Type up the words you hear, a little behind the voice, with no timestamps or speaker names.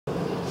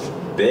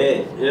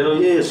Bet.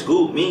 Hell yeah,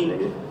 scoop me,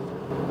 nigga.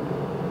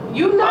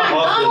 You not How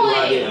often going. do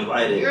I get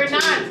invited? You're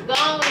not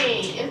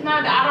going. It's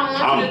not that I don't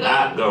want you to go. I'm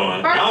not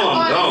going. First No, of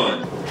all, I'm going.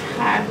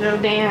 hide your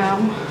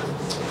damn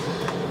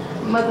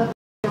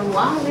motherfucking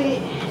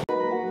wallet.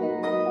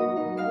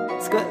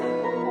 It's good.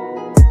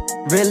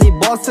 Really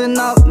bossing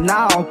up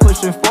now,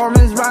 pushing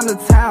foreigns round the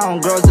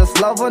town. Girls just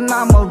love when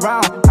I'm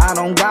around. I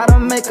don't gotta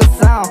make a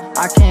sound.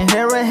 I can't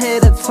hear a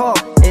hater talk.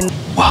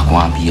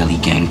 Wagwan PLE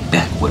gang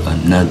back with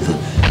another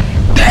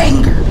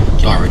banger.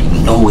 You already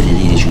know what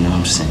it is, you know what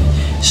I'm saying?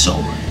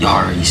 So, you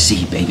already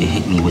see, baby,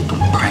 hit me with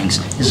them pranks.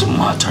 It's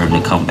my turn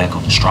to come back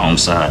on the strong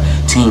side.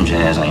 Team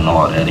Jazz ain't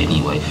all that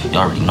anyway. You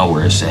already know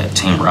where it's at.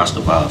 Team Rasta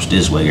vibes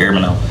this way, you hear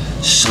me now?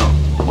 So,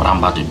 what I'm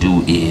about to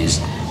do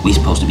is, we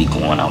supposed to be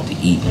going out to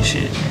eat and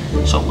shit.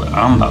 So what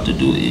I'm about to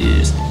do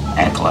is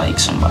act like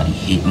somebody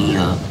hit me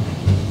up.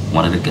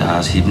 One of the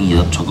guys hit me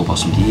up, talk about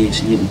some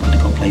gigs. Yeah, we about to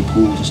go play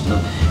pools and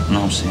stuff. You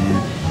know what I'm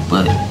saying?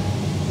 But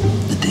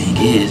the thing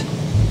is,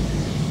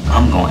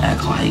 I'm gonna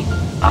act like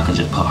I can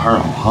just put her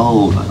on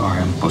hold. Like, all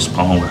right, I'm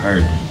postpone with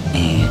her,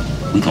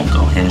 and we gonna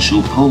go ahead and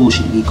shoot pool.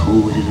 She be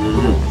cool with it.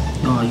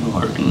 Y'all, you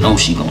already know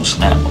she gonna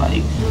snap.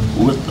 Like,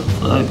 what the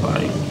fuck?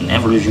 Like,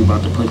 never is you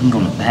about to put me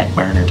on the back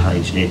burner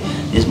type shit.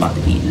 It's about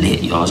to be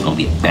lit, y'all. It's gonna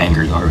be a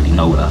banger. You already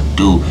know what I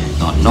do.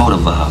 Y'all know the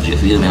vibes. You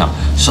feel me now?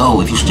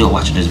 So, if you still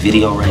watching this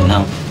video right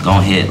now, go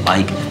ahead,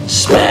 like,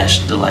 smash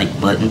the like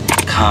button,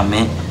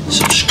 comment,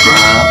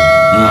 subscribe.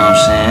 You know what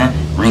I'm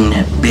saying? Ring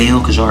that bell,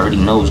 cause you already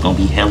know it's gonna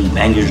be helly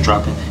bangers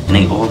dropping, and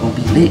they all gonna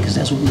be lit, cause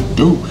that's what we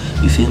do.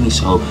 You feel me?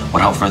 So,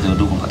 without further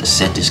ado, I'm about to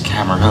set this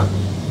camera up.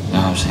 You know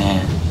what I'm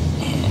saying?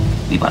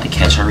 We about to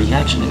catch her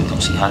reaction and we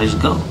gonna see how this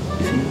go.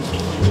 You feel me?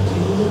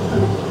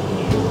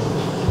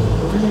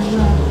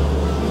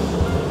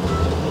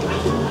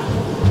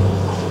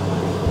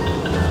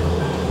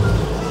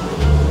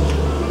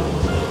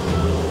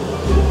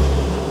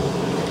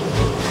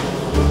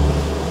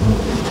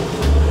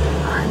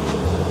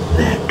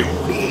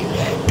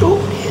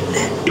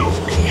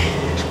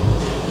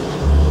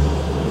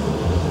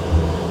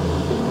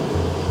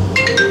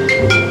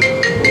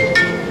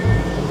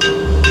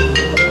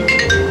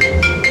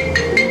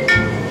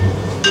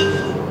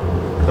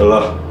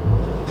 Hello.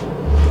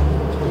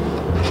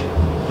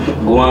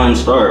 Go on,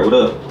 start. What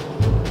up?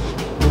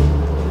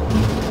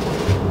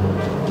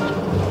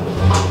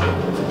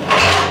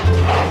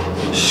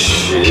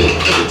 Shit,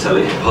 I can tell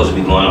you, supposed to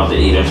be going out to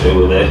eat and shit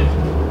with that.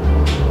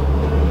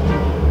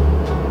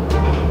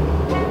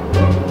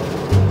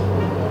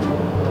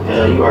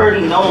 Yeah, you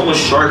already know I'm a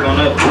shark on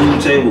that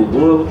pool table,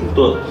 boy. What you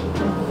thought?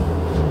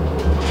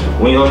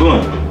 When y'all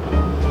doing?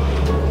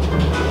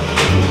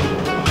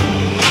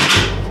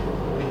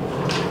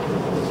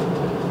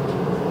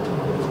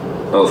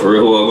 Oh, for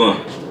real, who all going?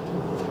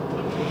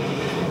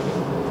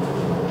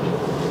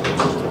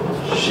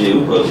 Shit,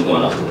 we supposed to be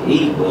going out to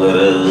eat,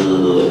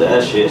 but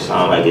that shit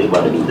sound like it's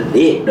about to be the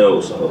lit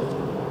though, so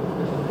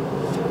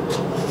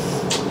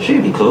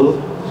should be cool.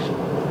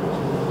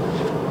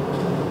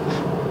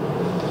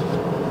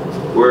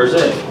 Where's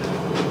that?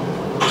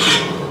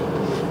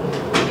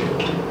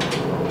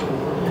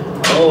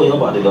 Oh, y'all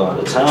about to go out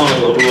of town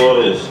and go do all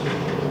this.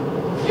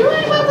 You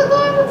ain't about to go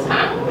out of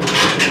town.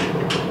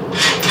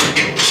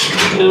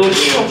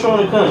 I'm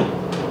trying to come.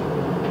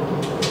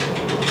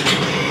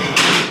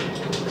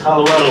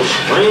 Colorado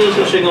Springs,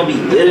 that shit gonna be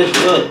lit as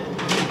fuck.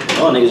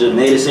 Y'all niggas just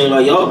made it seem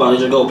like y'all about to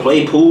just go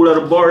play pool at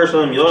a bar or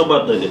something. Y'all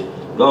about to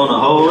go on a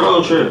whole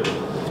road trip.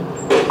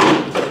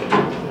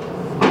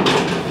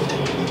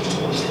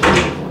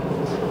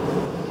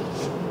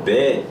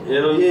 Bet.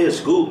 Hell yeah,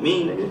 scoop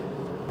me, nigga.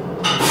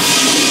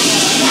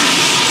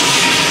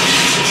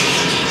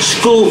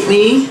 Scoop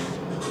me.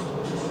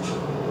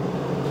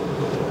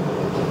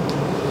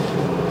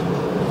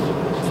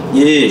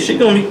 Yeah, she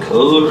gonna be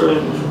cool, bro.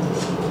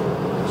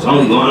 It's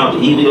only going out to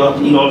eat. We out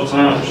to eat all the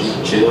time. She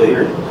can chill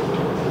here.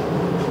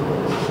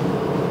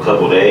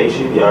 Couple days,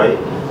 she be alright.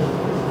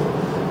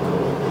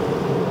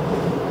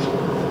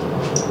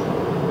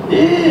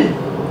 Yeah.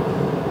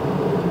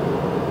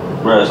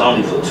 Bro, it's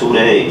only for 2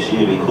 days.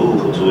 She'll be cool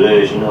for 2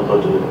 days. She not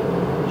about to.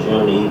 She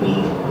don't need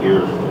me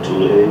here for 2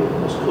 days.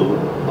 It's cool.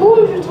 Who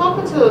are you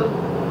talking to?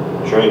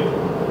 Trey.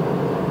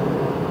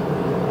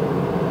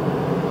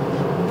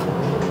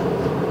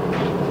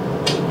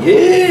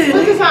 Yeah.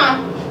 What's the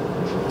time?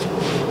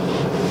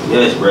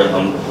 Yes, bro.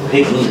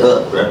 Pick me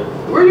up, bro.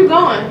 Where you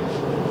going?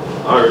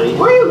 Already.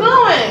 Where you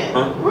going?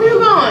 Huh? Where you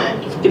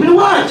going? Give me the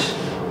watch.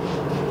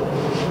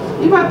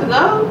 You about to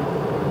go?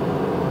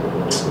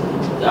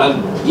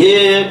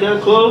 Yeah,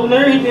 got clothes and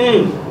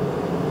everything.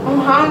 I'm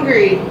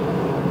hungry.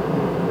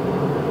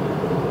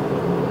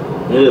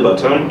 Yeah, by the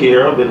time you get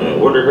here, I've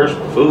been order her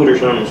some food or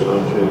something, so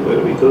shit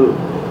better be cool.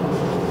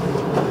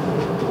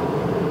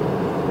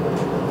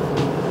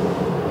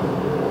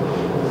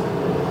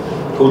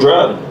 Who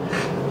driving?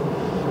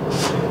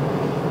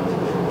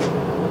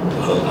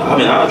 I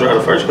mean, I'll drive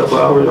the first couple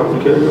hours. I'm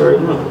gonna carry you right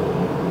now.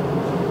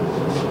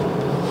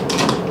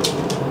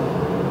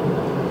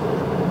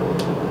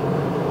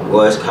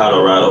 Well, it's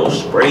Colorado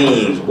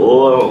Springs,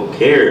 boy. I don't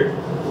care.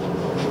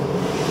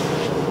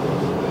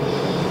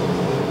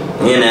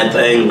 And that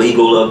thing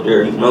legal up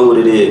there. You know what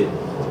it is.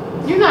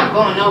 You're not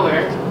going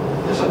nowhere.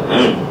 Yes, I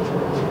am.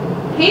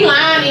 He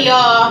lying to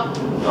y'all.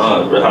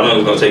 Bro, how long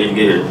is it gonna take you to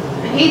get here?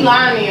 He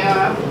lying to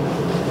y'all.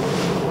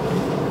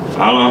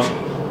 I don't know.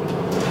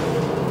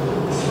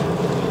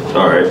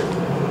 Alright.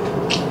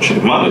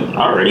 Shit, I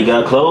already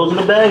got clothes in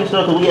the bag and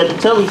stuff, cause we had to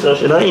tell you stuff.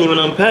 Shit, I ain't even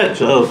unpacked,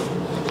 so.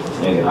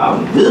 Nigga,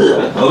 I'm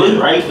good. Oh, it's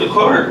right to the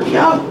car. We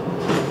out.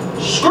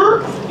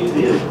 Skirt. You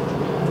feel?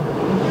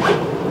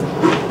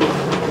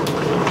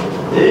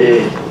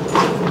 Hey.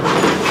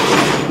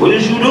 What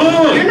is you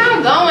doing? You're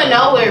not going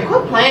nowhere.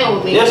 Quit playing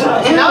with me. Yes,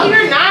 I am. No,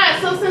 you're not.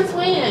 So since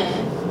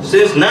when?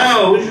 Since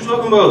now, what you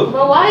talking about?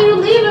 But why are you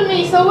leaving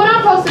me? So what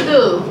I'm supposed to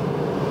do?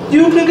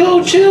 You can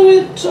go chill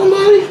with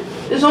somebody.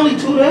 It's only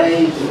 2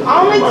 days.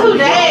 Only 2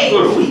 days.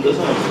 For a week or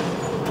something.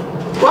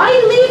 Why are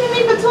you leaving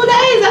me for 2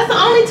 days? That's the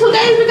only 2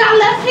 days we got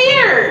left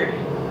here.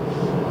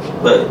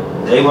 But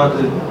they want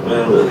to,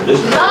 man, look, this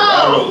is No,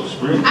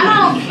 I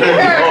don't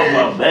care. Off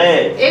my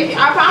bag. If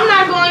I'm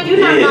not going, you're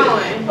not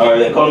going. Alright,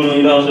 then call me when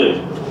you're downstairs.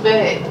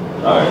 Bet.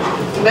 Alright.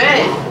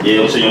 Bet. Yeah,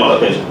 we'll see you on my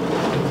location.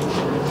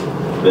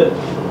 Bet.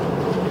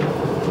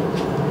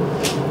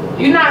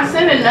 You're not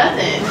sending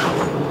nothing.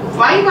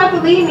 Why you about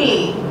to leave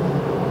me?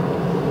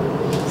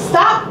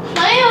 Stop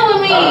playing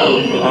with me.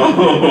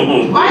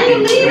 Why are you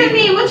leaving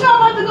me? What y'all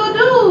about to go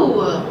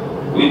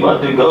do? We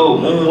about to go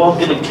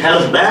moonwalk into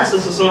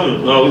Calabasas or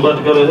something. No, we about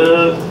to go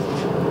to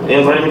they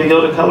invited me to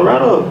go to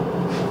Colorado.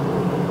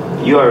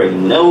 You already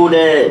know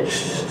that.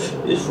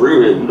 It's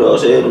free, you know what I'm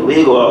saying?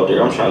 Illegal out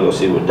there. I'm trying to go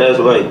see what that's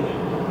like.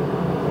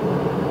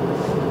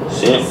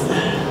 Shit.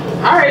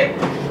 Alright.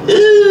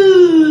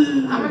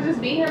 I'ma just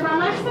be here by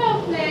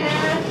myself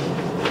now.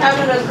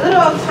 Having a good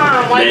old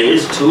time. Man,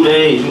 it's 2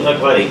 days. You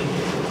act like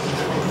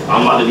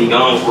I'm about to be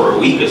gone for a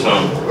week or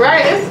something.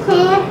 Right, it's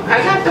cool. I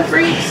got the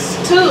freaks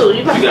too.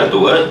 You got the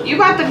what? You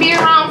about to be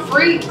around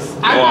freaks.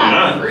 I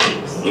got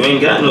freaks. You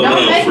ain't got no Don't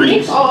damn make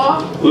freaks. me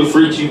fall. What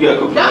freaks you got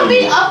complaining? Don't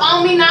be up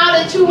on me now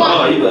that you want.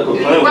 No, you got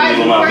complaining right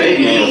with me when my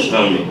baby before you hands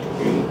stomach.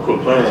 You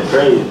complaining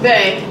crazy.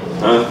 Babe.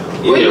 Huh?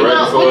 What you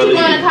right going to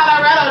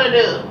Colorado to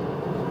do?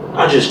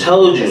 I just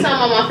told you. Put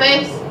something on my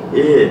face?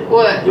 Yeah.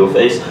 What? Your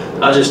face.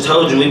 I just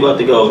told you we about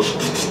to go.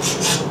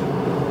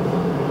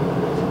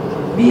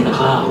 Be in the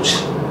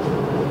clouds.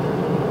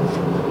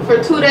 For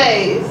 2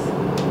 days.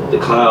 The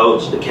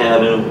clouds, the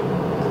cabin.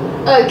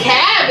 A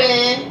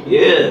cabin?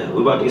 Yeah,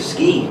 we about to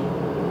ski.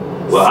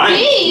 Well, I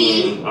ain't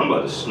skiing. I'm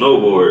about to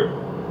snowboard.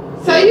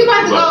 So you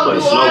about to go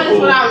do all snowboard. this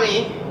without me?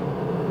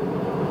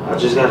 I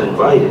just got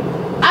invited.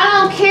 I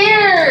don't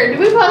care.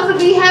 We supposed to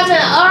be having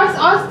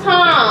us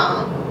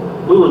time.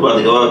 We was about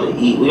to go out to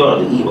eat. We ought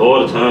to eat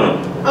all the time.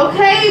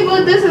 Okay,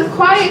 but this is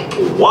quite.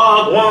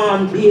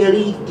 Wagwan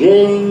BLE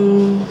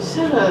gang.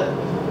 Shut up.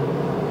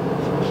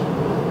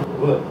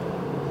 What?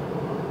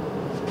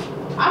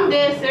 I'm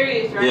dead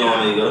serious right You don't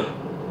want me to now. go?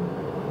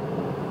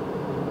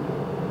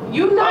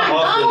 You not How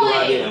often do I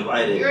get going.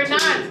 invited? You're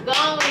not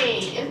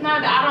going. It's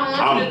not that I don't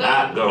want you to I'm go.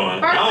 not going.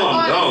 First Now of all, I'm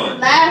it's going.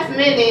 last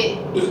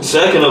minute.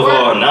 Second of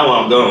all, now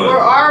I'm We're going.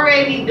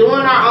 already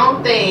doing our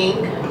own thing.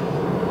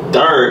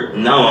 Third,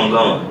 now I'm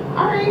going.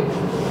 Alright.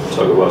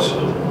 Talk about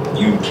something.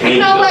 You can't You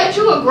know go. what?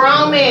 You a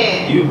grown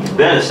man. You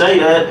better say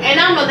that. And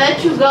I'm gonna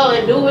let you go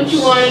and do what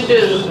you want to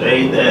do.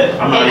 Say that.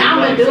 And I'm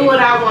gonna do what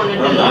I want to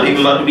do. I'm not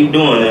even about to be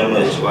doing that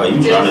much. Why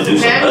you trying to do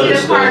some hand me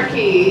other the car stuff?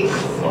 keys.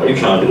 Why you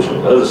trying to do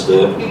some other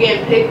stuff? You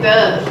getting picked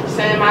up.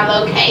 Send my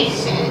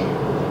location.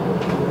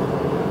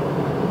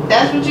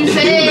 That's what you You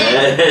said.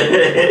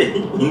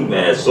 mad? You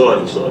mad?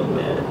 Sorry,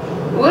 mad.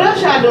 What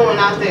else y'all doing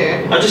out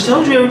there? I just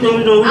told you everything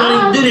we doing. We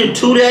don't even do it in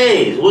 2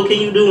 days. What can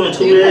you do in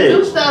 2 You can do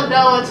days? stuff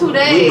though in 2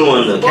 days. We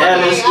doing the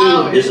cabin 48 ski.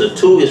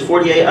 hours. It's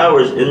 48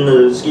 hours in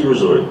the ski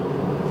resort.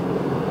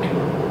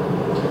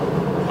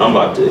 I'm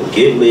about to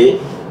get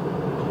lit.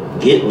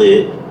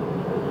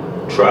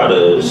 Try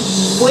to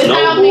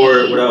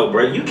snowboard without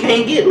breaking. You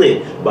can't get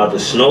lit. About to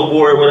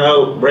snowboard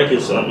without breaking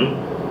something.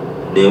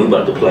 Then we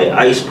about to play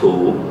ice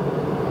pool.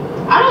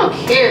 I don't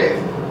care.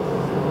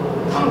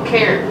 I don't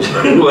care.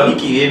 Why you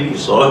keep hitting me?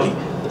 Sorry.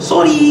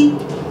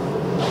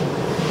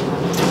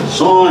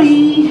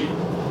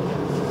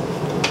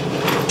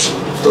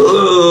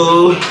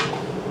 Oh.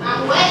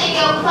 I'm wetting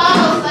your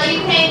clothes so you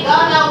can't go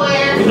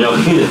nowhere. You know,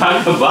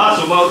 I can buy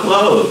some more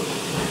clothes.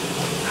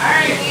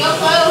 Alright, well, your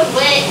clothes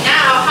wet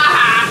now.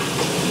 Haha.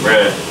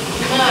 Bruh,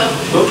 No.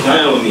 quit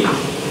playing with me.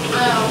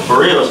 No. For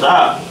real,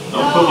 stop.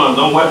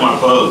 Don't wet my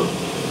clothes.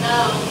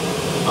 No.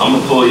 I'm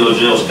gonna pull your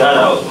Jill Scott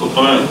out. Quit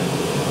playing.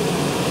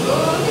 Ooh,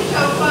 look at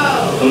your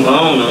clothes. Come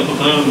on, man. Quit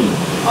playing with me.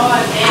 Oh,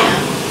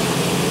 damn.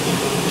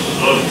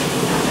 Sorry.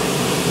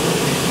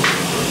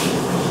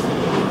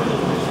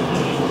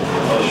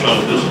 I was trying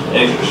to do some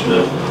extra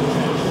stuff.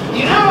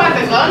 You're not about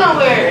to go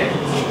nowhere.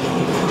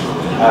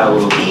 I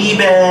will be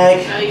back.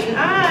 No, you're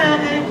not.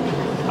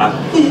 I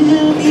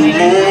will be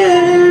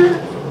there.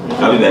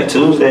 I'll be back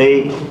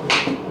Tuesday.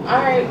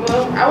 Alright,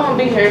 well, I won't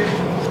be here.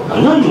 I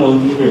know you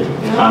won't be here.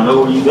 I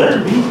know where you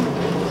better be.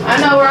 I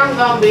know where I'm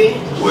gonna be.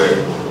 Where?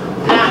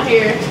 Not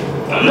here.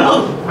 I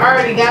know. I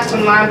already got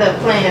some lined up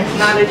plans.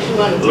 Now that you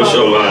want to talk. What's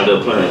your lined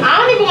up plan? I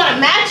don't even want to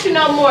match you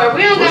no more.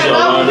 We don't What's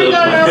gotta go when we your go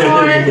lined no up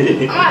more.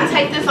 plan? I'm gonna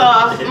take this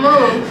off.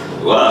 Move.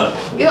 Why?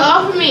 Get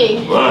off of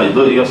me. Why?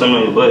 Look, you got something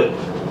on your butt.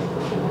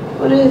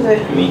 What is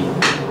it? Me.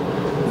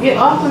 Get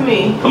off of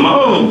me. Come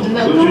on.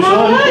 No, What come you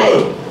on, what?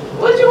 saying?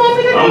 What you want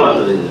me to do? I'm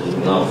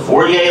about to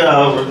 48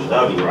 hours.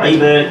 I'll be right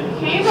back.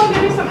 Can you go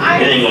get me some It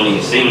ice? ain't gonna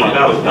even seem like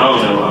I was gone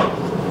that long.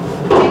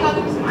 Can you go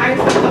get me some ice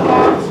at the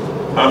bar?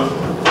 Huh?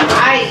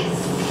 Ice.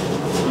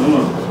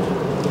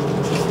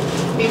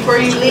 Before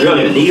you You leave. don't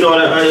even need all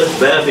that ice. It's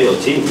bad for your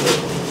teeth.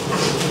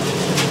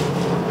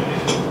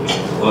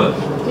 What?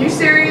 You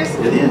serious?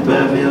 It is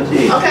bad for your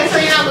teeth. Okay, so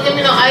you're not gonna give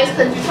me no ice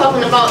because you're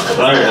talking about other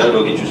Sorry, I gotta stuff.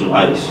 go get you some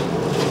ice.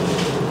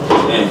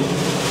 Man.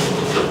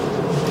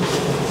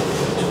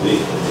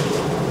 Sweet.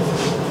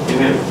 You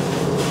hear me?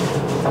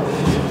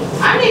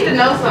 I need to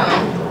know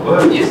something.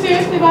 What? You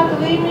seriously about to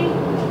leave me?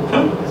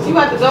 Huh? You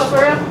about to go for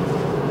real?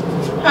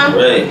 Huh?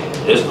 Ray,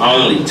 it's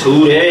only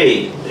 2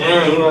 days.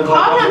 Damn, you wanna go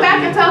Call him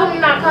back and tell him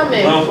you're not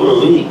coming. Come for a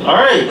week.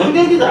 Alright, let me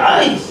go get the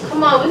ice.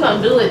 Come on, we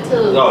gonna do it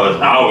too. Oh,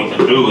 now we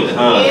can do it,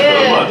 huh? Yeah.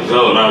 I'm about to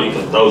go. Now you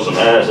can throw some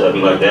ass at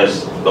me like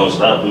that's don't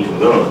stop me from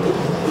going.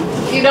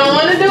 You don't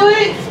want to do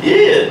it?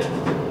 Yeah.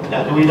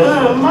 After we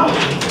done, I'm out.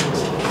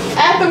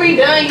 After we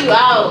done, you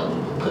out.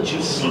 Put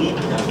you sleep,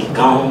 I'll be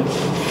gone.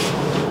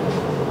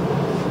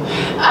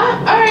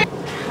 Alright.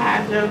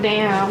 Hide your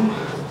damn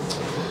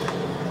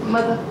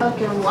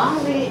motherfucking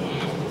wallet.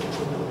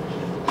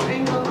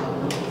 Ain't no-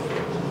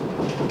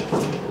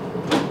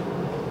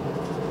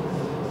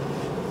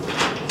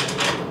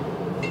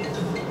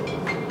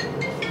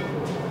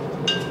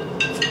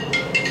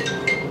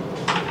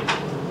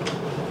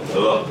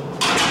 Hello.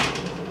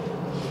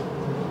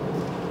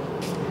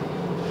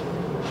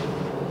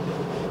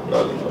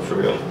 Probably not for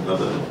real.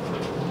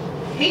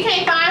 Nothing. He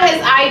can't find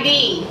his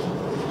ID.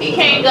 He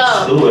can't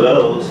go. Two of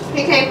those.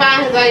 He can't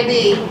find his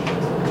ID.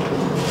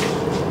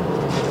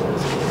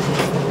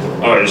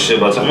 Alright, shit,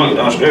 by the time I get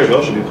downstairs,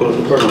 y'all should be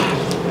pulling the curtain.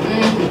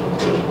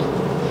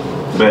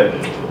 Bet.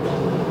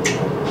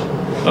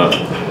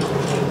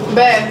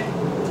 Bet.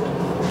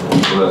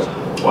 What?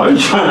 Why are you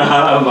trying to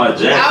hide my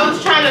jacket? I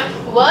was trying to.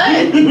 What?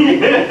 Trying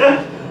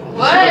to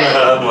What?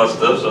 hide my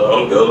stuff so I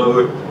don't go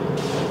nowhere.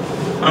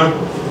 Huh?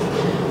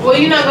 Well,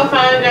 you're not gonna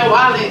find your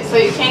wallet, so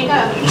you can't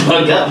go.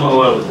 I got my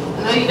wallet.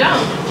 No, you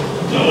don't.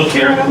 I don't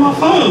care, I got my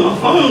phone. My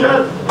phone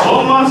got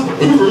all my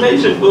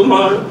information for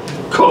my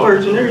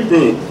cards and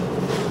everything.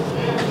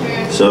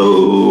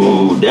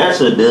 So that's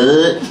a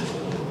dud.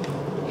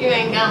 You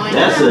ain't going.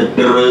 That's a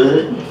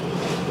dud.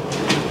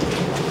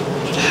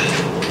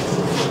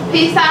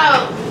 Peace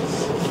out.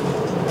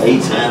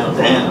 A-Town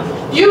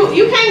down. You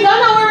can't go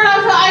nowhere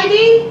without your ID.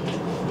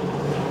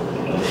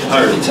 I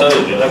already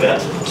told you, I got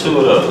two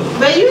of those.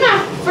 But you're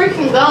not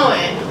freaking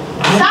going.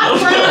 Stop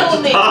playing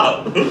with me.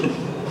 Stop.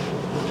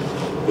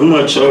 Where's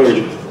my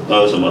charger?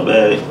 Oh, it's in my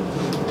bag.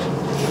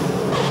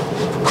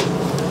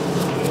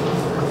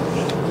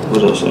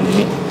 What else I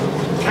need?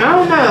 I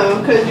don't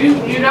know, cause you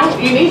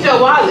need your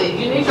wallet.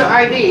 You need your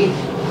ID.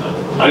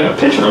 I got a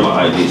picture of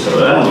my ID, so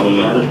that don't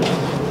matter.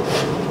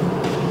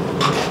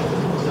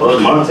 Well,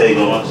 it's Monte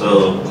going,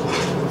 so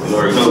you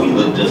already know he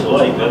look just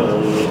like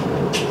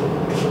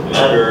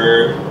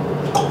matter.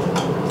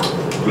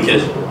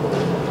 Because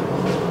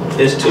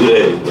it's 2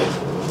 days, but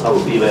I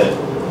will be back.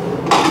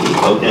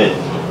 Okay.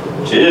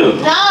 Chill.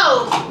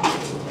 No.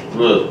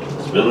 Look,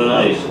 spilling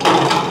ice.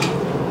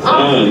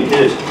 You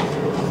kiss.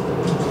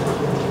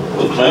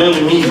 Quit playing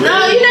with me, No, man.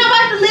 you're not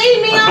about to leave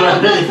me on a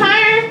good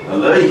turn. I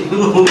love you.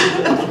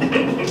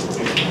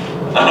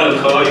 I'll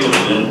call you,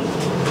 man.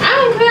 I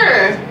don't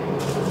care.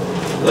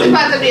 It's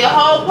about to be a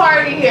whole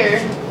party here.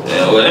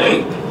 Yeah, well, it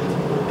ain't.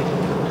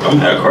 I'm gonna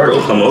have Carter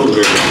come over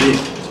here and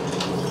see.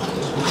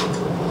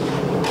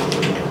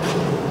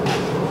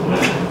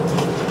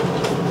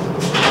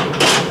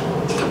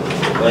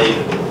 Like,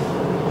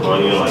 or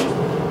you like,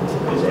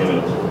 his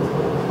image.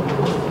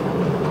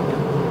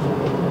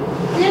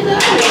 Nigga, I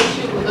hate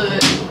you,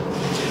 but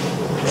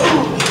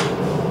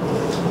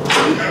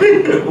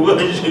What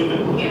did you do?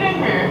 get in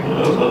here. I'm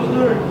so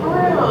sorry. For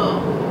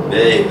real.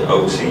 Babe, I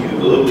will see you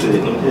a little bit.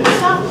 Okay?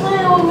 Stop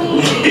playing with me.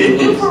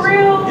 You for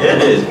real?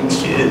 Yes,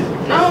 yes.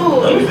 No,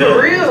 Love you you for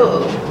back. real.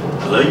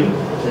 I love you.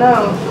 No.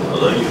 I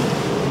love you.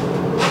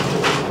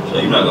 So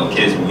you're not gonna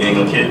kiss me. You ain't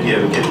gonna kiss me. You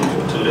haven't kissed me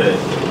for 2 days.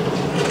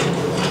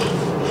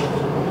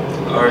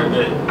 Alright,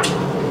 babe.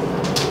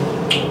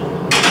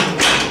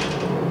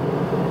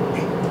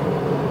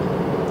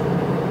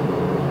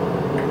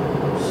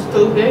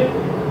 Stupid.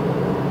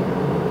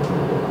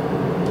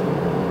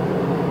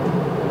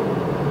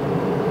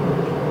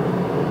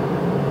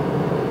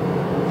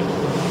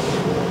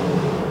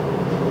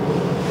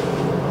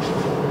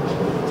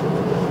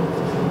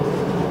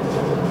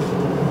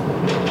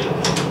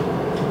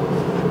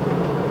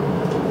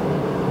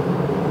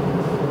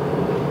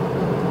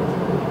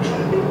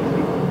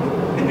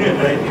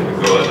 I ain't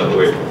even going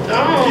nowhere.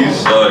 Oh. You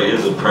saw it.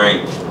 It's a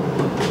prank.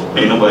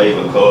 Ain't nobody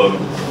even called me.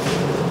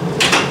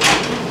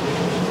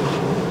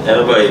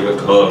 Everybody even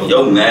call me.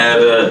 Yo,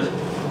 mad ass.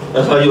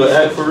 That's how you would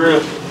act for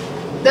real?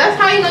 That's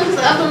how you niggas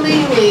ever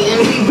leave me and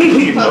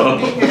we supposed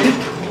to be here.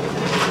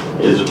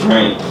 It's a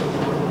prank.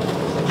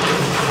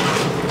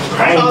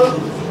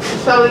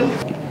 So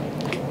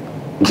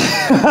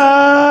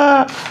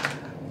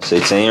Say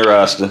Team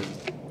Rasta.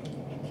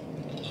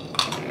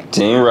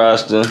 Team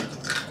Rasta.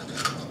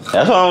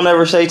 That's why I don't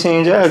ever say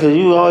Team Jack, because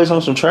you always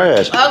on some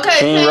trash. Okay,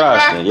 Team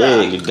Rasta. Rasta.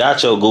 Yeah, you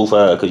got your goof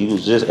out because you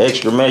was just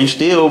extra mad. You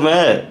still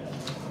mad.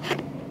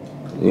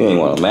 You ain't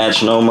want to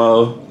match no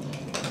more.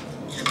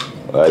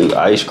 Why you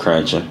ice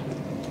crunching?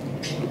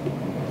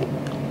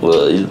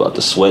 Well, you about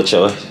to sweat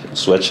your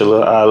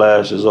little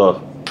eyelashes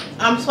off.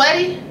 I'm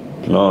sweaty?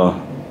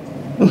 No.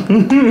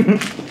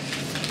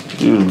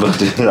 You was about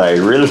to be like,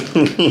 really?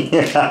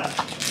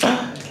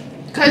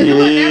 Cause you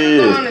would never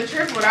go on a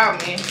trip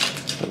without me.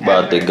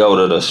 About to go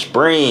to the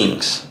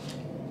Springs.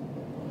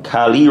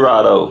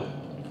 Colorado.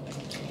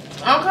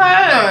 Okay.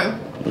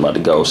 I'm about to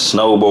go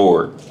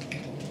snowboard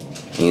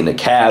in the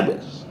cabin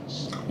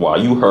while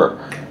you hurt.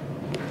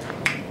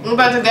 You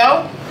about to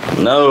go?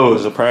 No,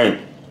 it's a prank.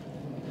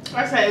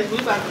 I said it's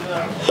about to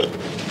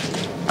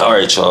go.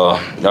 Alright, y'all.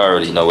 Y'all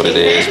already know what it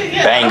is.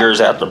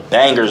 Bangers after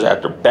bangers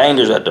after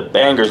bangers after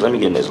bangers. Let me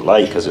get in this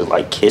light because it's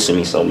like kissing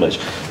me so much.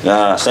 You know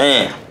what I'm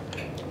saying?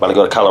 About to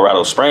go to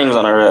Colorado Springs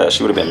on her ass.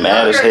 She would have been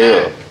mad as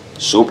hell.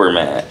 Super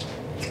mad.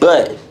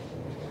 But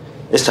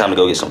it's time to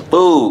go get some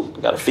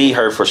food. Gotta feed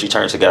her before she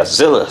turns to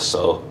Godzilla.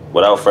 So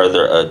without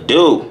further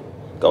ado,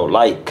 go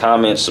like,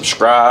 comment,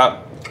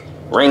 subscribe.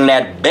 Ring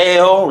that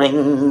bell.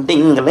 Ring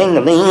ding a ling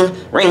a ling.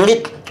 Ring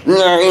it.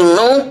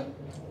 No.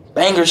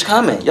 Bangers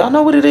coming. Y'all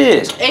know what it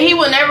is. And he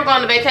would never go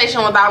on a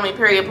vacation without me,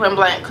 period, point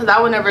blank. Because I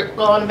would never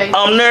go on a vacation.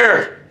 I'm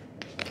there.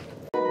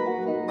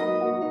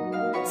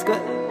 It's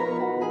good.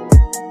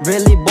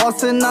 Really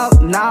bossing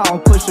up now,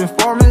 pushing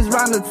foreigns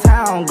round the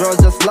town. Girl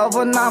just love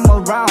when I'm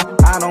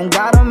around. I don't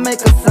gotta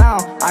make a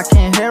sound. I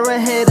can hear her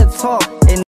head to talk.